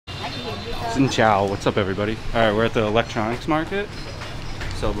Xin chào, what's up everybody? Alright, we're at the electronics market.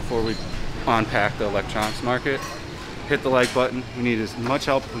 So before we unpack the electronics market, hit the like button. We need as much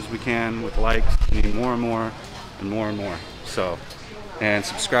help as we can with likes. We need more and more and more and more. So, and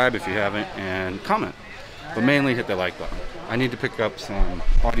subscribe if you haven't, and comment. But mainly hit the like button. I need to pick up some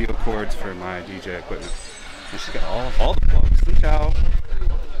audio cords for my DJ equipment. I just got all the plugs. Xin chào.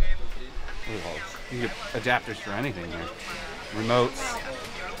 You can get adapters for anything here. Remotes,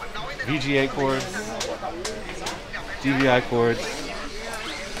 VGA cords, DVI cords.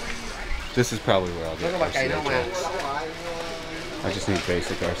 This is probably where I'll get RCA jacks. I just need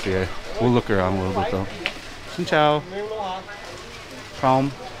basic RCA. We'll look around a little bit though. Xin chào.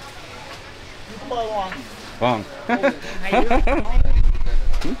 Không. Vâng.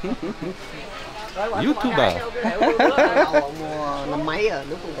 YouTuber.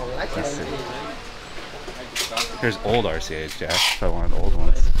 Let's see. Here's old RCA jacks if I wanted old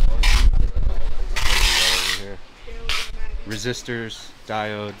ones. Resistors,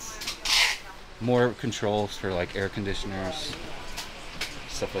 diodes, more controls for like air conditioners,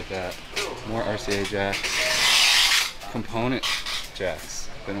 stuff like that. More RCA jacks, component jacks.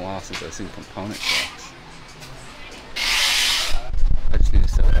 Been a while since I've seen component jacks. I just need to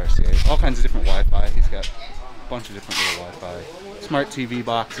sell RCA. All kinds of different Wi-Fi. He's got a bunch of different little Wi-Fi. Smart TV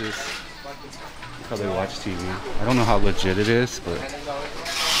boxes. How they watch TV. I don't know how legit it is, but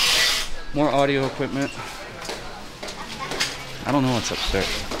more audio equipment. I don't know what's upstairs.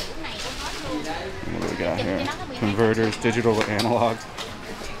 What do we got here? Converters, digital to analog.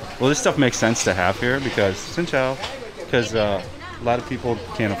 Well, this stuff makes sense to have here because, xin chào, because a lot of people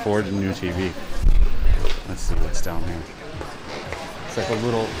can't afford a new TV. Let's see what's down here. It's like a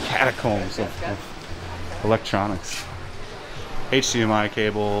little catacombs of electronics. HDMI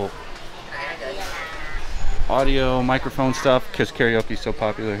cable, audio, microphone stuff, because karaoke is so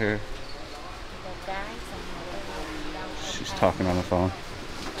popular here. She's talking on the phone,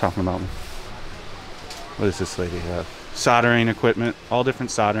 talking about me. What does this lady have? Soldering equipment, all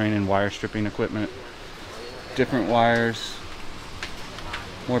different soldering and wire stripping equipment. Different wires,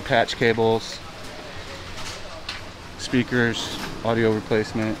 more patch cables, speakers, audio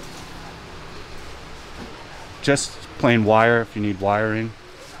replacement. Just plain wire if you need wiring.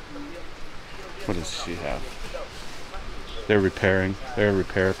 What does she have? They're repairing. They're a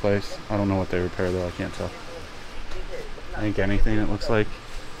repair place. I don't know what they repair though, I can't tell. I think anything it looks like.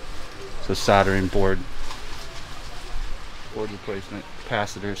 So soldering board replacement,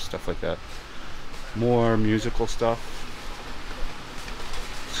 capacitors, stuff like that. More musical stuff.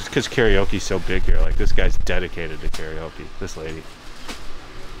 It's just because karaoke's so big here. Like this guy's dedicated to karaoke. This lady.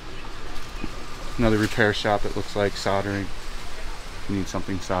 Another repair shop it looks like, soldering. You need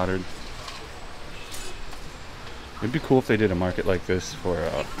something soldered. It'd be cool if they did a market like this for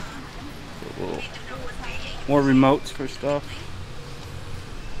a little more remotes for stuff.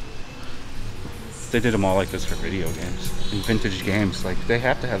 They did them all like this for video games and vintage games. Like they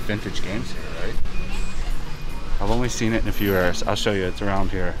have to have vintage games here, right? I've only seen it in a few areas. I'll show you. It's around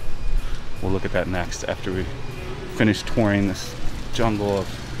here. We'll look at that next after we finish touring this jungle of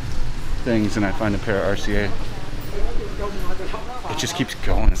things and I find a pair of RCA. It just keeps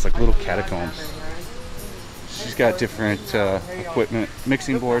going. It's like little catacombs. She's got different equipment,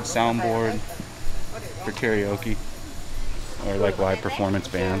 mixing board, soundboard for karaoke or like live performance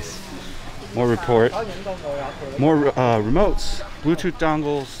bands. More remotes, Bluetooth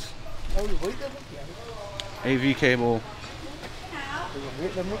dongles, AV cable.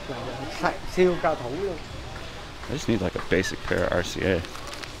 I just need like a basic pair of RCA. A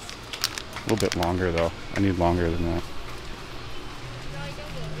little bit longer though. I need longer than that.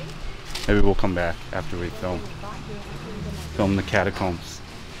 Maybe we'll come back after we film the catacombs.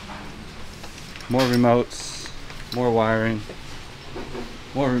 More remotes, more wiring,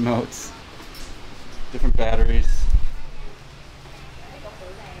 more remotes, different batteries,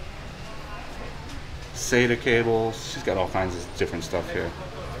 SATA cables. She's got all kinds of different stuff here.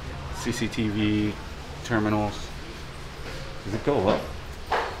 CCTV, terminals. Does it go up?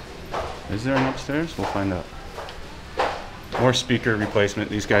 Is there an upstairs? We'll find out. More speaker replacement.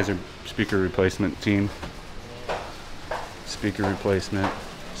 These guys are speaker replacement team. Speaker replacement.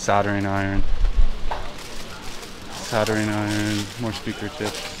 Soldering iron. Soldering iron. More speaker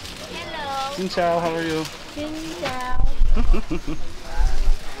tips. Hello. Xin chào, how are you? Xin chào.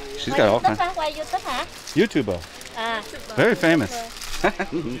 She's got all kinds. Quay YouTube hả? YouTuber. Very famous.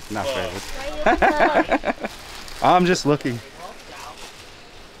 Not famous. I'm just looking.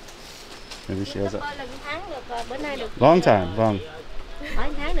 Maybe she has a long time, vâng.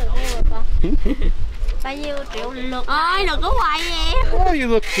 Tháng được mua rồi con. Bao nhiêu triệu lượt? Ơi đừng có hoài vậy. Oh, you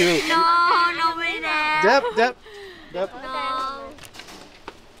look cute. No, no me now. Dep. No.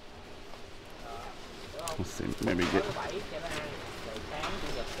 Let's see, maybe get.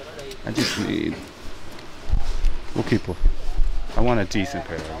 I just need. We'll keep looking. I want a decent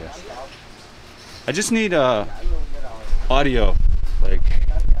pair, I guess. I just need audio, like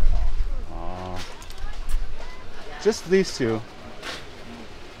just these two.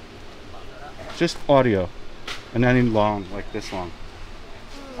 Just audio, and I need long, like this long.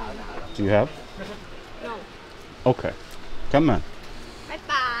 Do you have? No. Okay, come on. Bye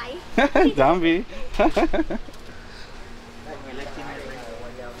bye. Don't be.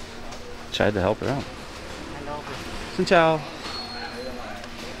 Tried to help her out. Xin chào.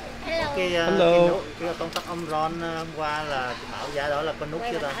 Hello. Cái công tắc âm ron hôm qua là bảo giá đó là con nút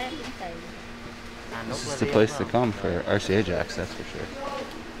chưa ta? This is the place to come for RCA jacks, that's for sure.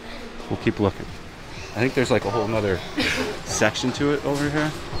 We'll keep looking. I think there's like a whole nother section to it over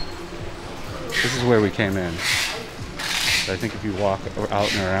here. This is where we came in. So I think if you walk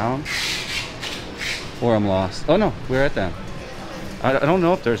out and around, or I'm lost. Oh no, we're at them. I don't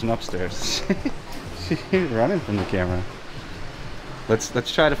know if there's an upstairs. She's running from the camera.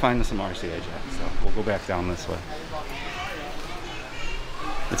 Let's try to find some RCA jacks. So we'll go back down this way.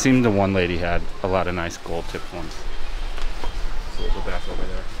 It seemed the one lady had a lot of nice gold tipped ones. So we'll go back over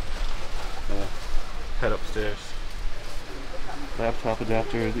there. We'll head upstairs. Laptop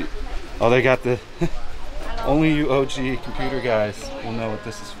adapter. Oh, they got the. Only you OG computer guys will know what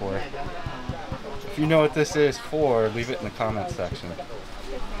this is for. If you know what this is for, leave it in the comment section.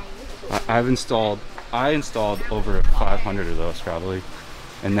 I installed over 500 of those probably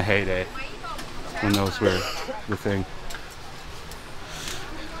in the heyday when those were the thing.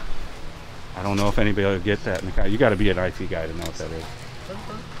 I don't know if anybody will get that in the car. You got to be an IT guy to know what that is.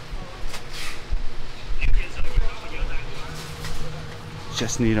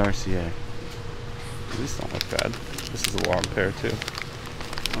 Just need RCA. These don't look bad. This is a long pair too.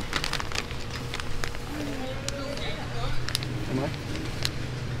 Am I?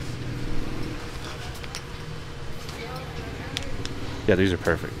 Yeah, these are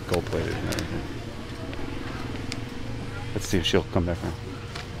perfect. Gold plated and everything. Let's see if she'll come back around.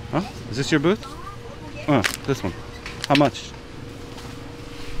 Huh? Is this your booth? This one. How much?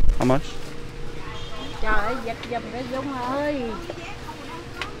 How much? Trời ơi, giật giùm cái Dung ơi.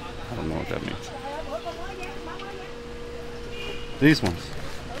 I don't know what that means. These ones.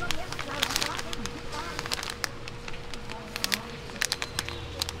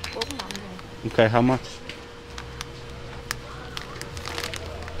 Okay, how much?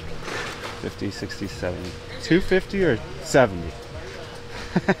 50, 60, 70. 250 or 70?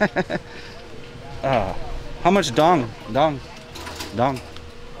 How much dong? Dong.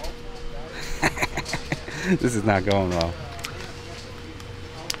 This is not going well.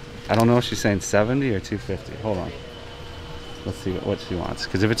 I don't know if she's saying 70 or 250. Hold on. Let's see what she wants.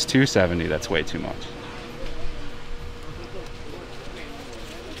 Because if it's 270, that's way too much.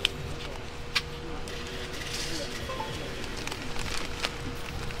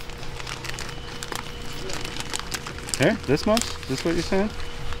 Here? This much? Is this what you're saying?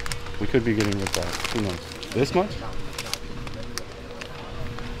 We could be getting with that. Who knows? This much?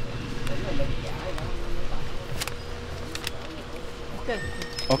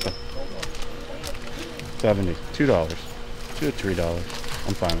 Okay. 70. $2. $2 to $3.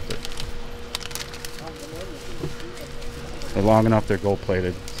 I'm fine with it. They're long enough, they're gold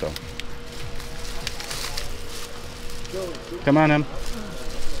plated, so. Come on, Em.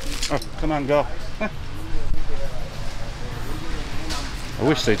 Oh, come on, go. I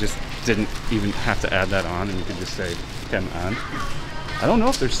wish they just didn't even have to add that on and you could just say, come on. I don't know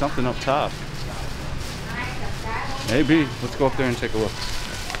if there's something up top. Maybe. Let's go up there and take a look.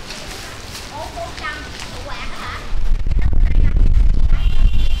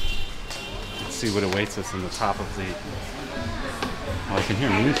 Let's see what awaits us in the top of the... Oh, I can hear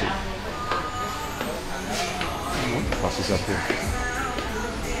music. What the fuck is up here?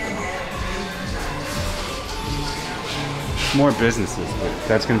 More businesses, but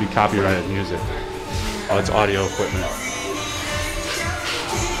that's going to be copyrighted music. Oh, it's audio equipment.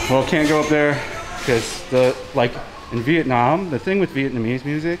 Well, can't go up there because in Vietnam, the thing with Vietnamese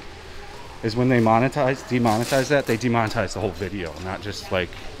music is when they demonetize that, they demonetize the whole video, not just like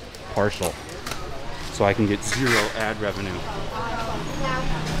partial. So I can get 0 ad revenue.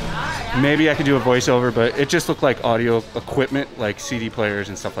 Maybe I could do a voiceover, but it just looked like audio equipment, like CD players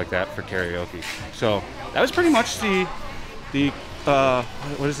and stuff like that for karaoke. So that was pretty much the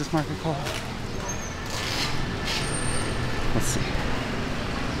what is this market called? Let's see.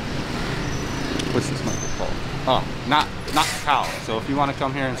 what's this market called? Oh, Nhat Cow. So if you want to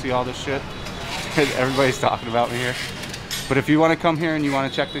come here and see all this shit, everybody's talking about me here. But if you want to come here and you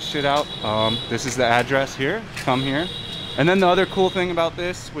want to check this shit out, this is the address here. Come here. And then the other cool thing about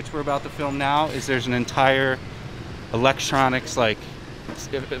this, which we're about to film now, is there's an entire electronics, like,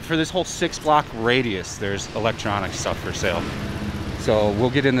 for this whole 6-block radius, there's electronic stuff for sale. So we'll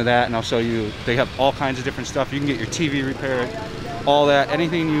get into that and I'll show you. They have all kinds of different stuff. You can get your TV repaired, all that.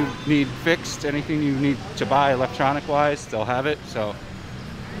 Anything you need fixed, anything you need to buy electronic wise, they'll have it. So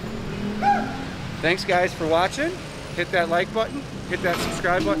thanks guys for watching. Hit that like button, hit that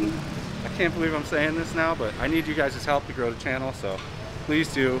subscribe button. I can't believe I'm saying this now, but I need you guys' help to grow the channel, so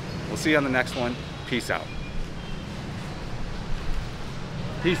please do. We'll see you on the next one. Peace out.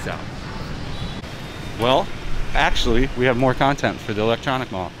 Peace out. Well, actually, we have more content for the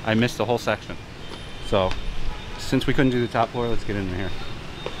electronic mall. I missed the whole section. So, since we couldn't do the top floor, let's get into here.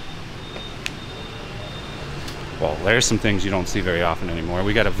 Well, there's some things you don't see very often anymore.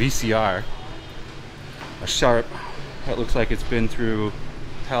 We got a VCR, a Sharp, that looks like it's been through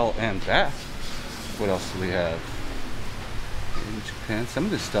hell and back. What else do we have? In Japan, some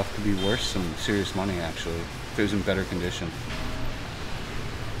of this stuff could be worth some serious money actually, if it was in better condition.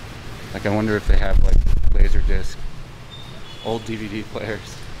 Like, I wonder if they have like laser disc, old DVD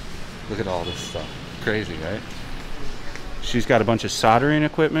players. Look at all this stuff. Crazy, right? She's got a bunch of soldering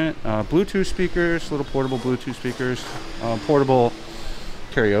equipment, Bluetooth speakers, little portable Bluetooth speakers, portable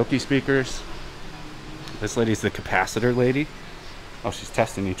karaoke speakers. This lady's the capacitor lady. Oh, she's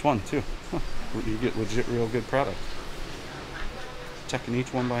testing each one too. Huh. You get legit real good product. Checking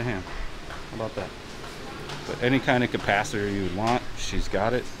each one by hand. How about that? But any kind of capacitor you would want, she's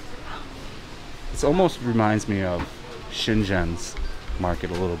got it. It almost reminds me of Shenzhen's market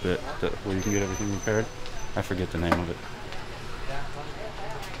a little bit, where you can get everything repaired. I forget the name of it.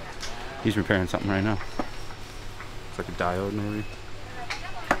 He's repairing something right now. It's like a diode maybe.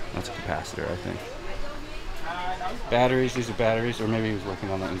 That's a capacitor, I think. Batteries, these are batteries, or maybe he was working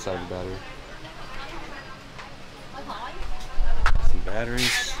on the inside of the battery. Some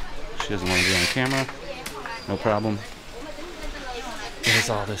batteries. She doesn't want to be on camera. No problem. There's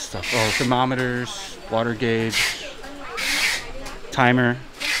all this stuff. Oh, thermometers, water gauge, timer.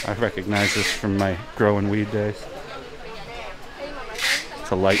 I recognize this from my growing weed days.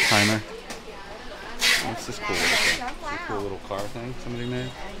 It's a light timer. What's this cool little thing? It's a cool little car thing somebody made.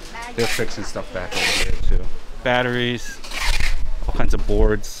 They're fixing stuff back over there too. Batteries, all kinds of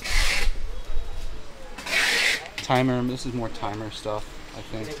boards. Timer, this is more timer stuff, I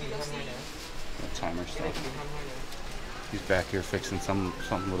think. Yeah, timer stuff. He's back here fixing some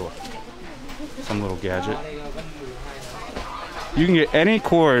little gadget. You can get any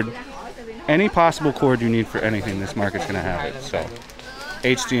cord, any possible cord you need for anything. This market's gonna have it. So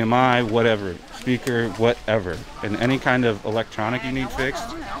HDMI, whatever, speaker, whatever, and any kind of electronic you need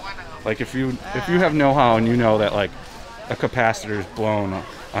fixed. Like if you have know-how and you know that like a capacitor is blown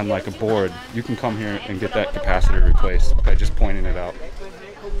on like a board, you can come here and get that capacitor replaced by just pointing it out.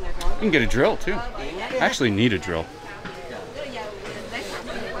 You can get a drill too. I actually need a drill.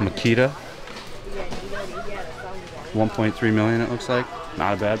 Makita, 1.3 million it looks like.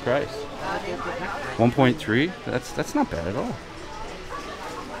 Not a bad price. 1.3, that's not bad at all.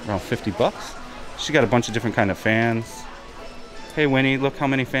 Around 50 bucks. She got a bunch of different kind of fans. Hey Winnie, look how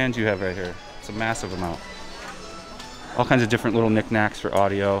many fans you have right here. It's a massive amount. All kinds of different little knickknacks for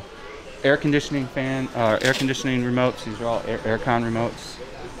audio. Air conditioning fan, air conditioning remotes. These are all aircon remotes.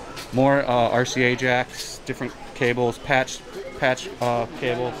 More RCA jacks, different cables, patch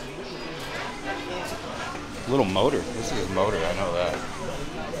cables. Little motor. This is a motor, I know that.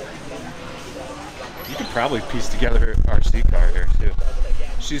 You could probably piece together her RC car here too.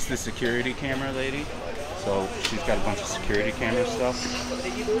 She's the security camera lady. So she's got a bunch of security camera stuff.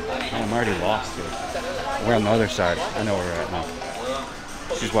 Oh, I'm already lost here. We're on the other side. I know where we're at now.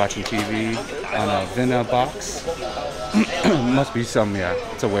 She's watching TV on a Vina box. Must be some, yeah.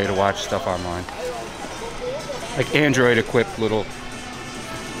 It's a way to watch stuff online. Like Android equipped little.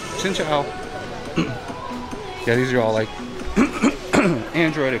 Xin chao. Yeah, these are all like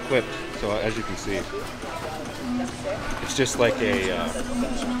Android equipped. So as you can see, it's just like a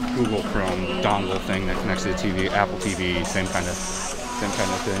Google Chrome dongle thing that connects to the TV, Apple TV, same kind of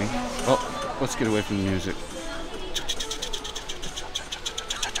thing. Oh, let's get away from the music.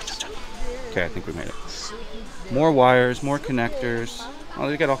 Okay, I think we made it. More wires, more connectors. Oh,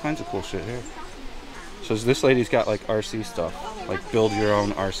 they got all kinds of cool shit here. So this lady's got like RC stuff, like build your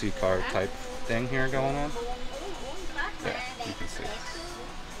own RC car type thing here going on. Yeah, you can see.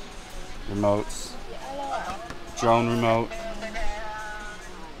 Remotes. Drone remote.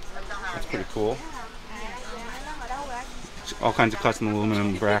 That's pretty cool. All kinds of custom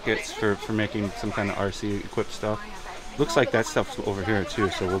aluminum brackets for making some kind of RC equipped stuff. Looks like that stuff's over here too,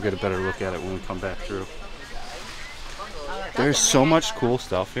 so we'll get a better look at it when we come back through. There's so much cool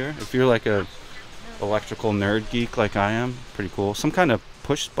stuff here. If you're like a electrical nerd geek like I am, pretty cool. Some kind of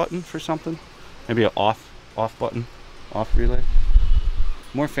push button for something. Maybe an off button, off relay.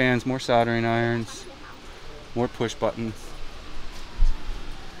 More fans, more soldering irons, more push buttons.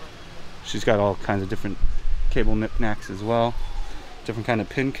 She's got all kinds of different cable knickknacks as well. Different kind of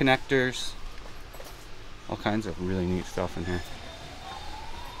pin connectors. All kinds of really neat stuff in here.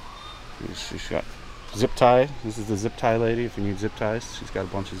 She's got zip tie. This is the zip tie lady if you need zip ties. She's got a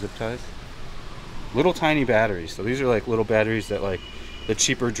bunch of zip ties. Little tiny batteries. So these are like little batteries that like the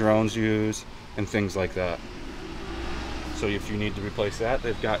cheaper drones use and things like that. So if you need to replace that,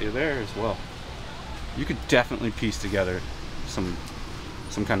 they've got you there as well. You could definitely piece together some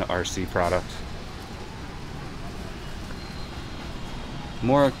kind of RC product.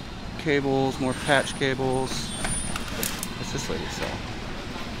 More cables, more patch cables. What's this lady sell?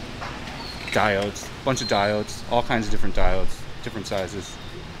 Diodes, bunch of diodes, all kinds of different diodes, different sizes.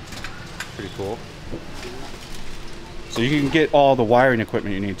 Pretty cool. So you can get all the wiring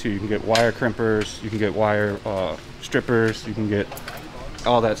equipment you need too. You can get wire crimpers, you can get wire strippers, you can get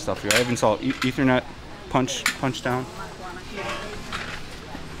all that stuff here. I even saw Ethernet punch down.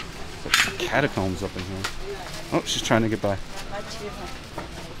 Like catacombs up in here. Oh, she's trying to get by.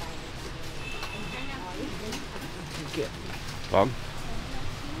 Dog.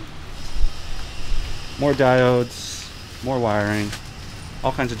 More diodes, more wiring,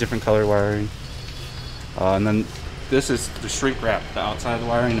 all kinds of different color wiring. And then this is the shrink wrap, the outside of the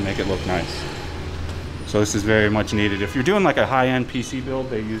wiring to make it look nice. So this is very much needed. If you're doing like a high-end PC build,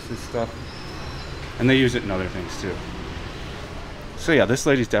 they use this stuff. And they use it in other things too. So yeah, this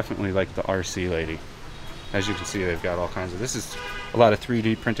lady's definitely like the RC lady. As you can see, they've got all kinds of, this is a lot of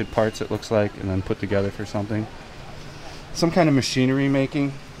 3D printed parts it looks like, and then put together for something. Some kind of machinery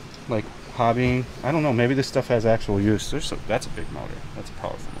making, like hobbying. I don't know, maybe this stuff has actual use. That's a big motor. That's a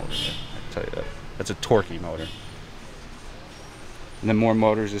powerful motor there, I can tell you that. That's a torquey motor. And then more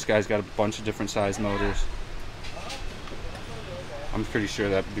motors. This guy's got a bunch of different size motors. I'm pretty sure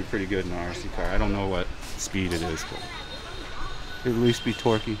that would be pretty good in an RC car. I don't know what speed it is, but it would at least be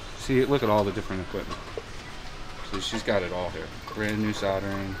torquey. See, look at all the different equipment. So she's got it all here. Brand new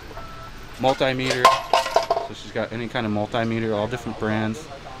soldering. Multimeter. So she's got any kind of multimeter, all different brands.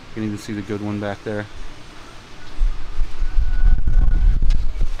 You can even see the good one back there.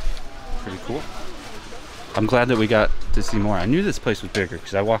 Pretty cool. I'm glad that we got to see more. I knew this place was bigger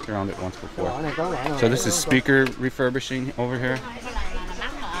because I walked around it once before. So this is speaker refurbishing over here.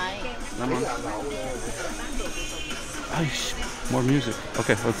 More music.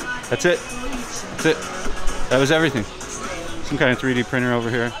 Okay, that's it. That's it. That was everything. Some kind of 3D printer over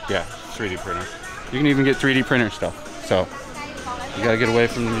here. Yeah, 3D printer. You can even get 3D printer stuff. So you gotta get away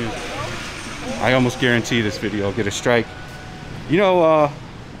from the music. I almost guarantee this video will get a strike. You know,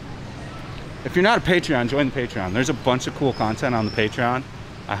 if you're not a Patreon, join the Patreon. There's a bunch of cool content on the Patreon.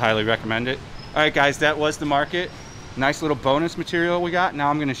 I highly recommend it. All right, guys, that was the market. Nice little bonus material we got. Now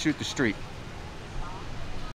I'm gonna shoot the street.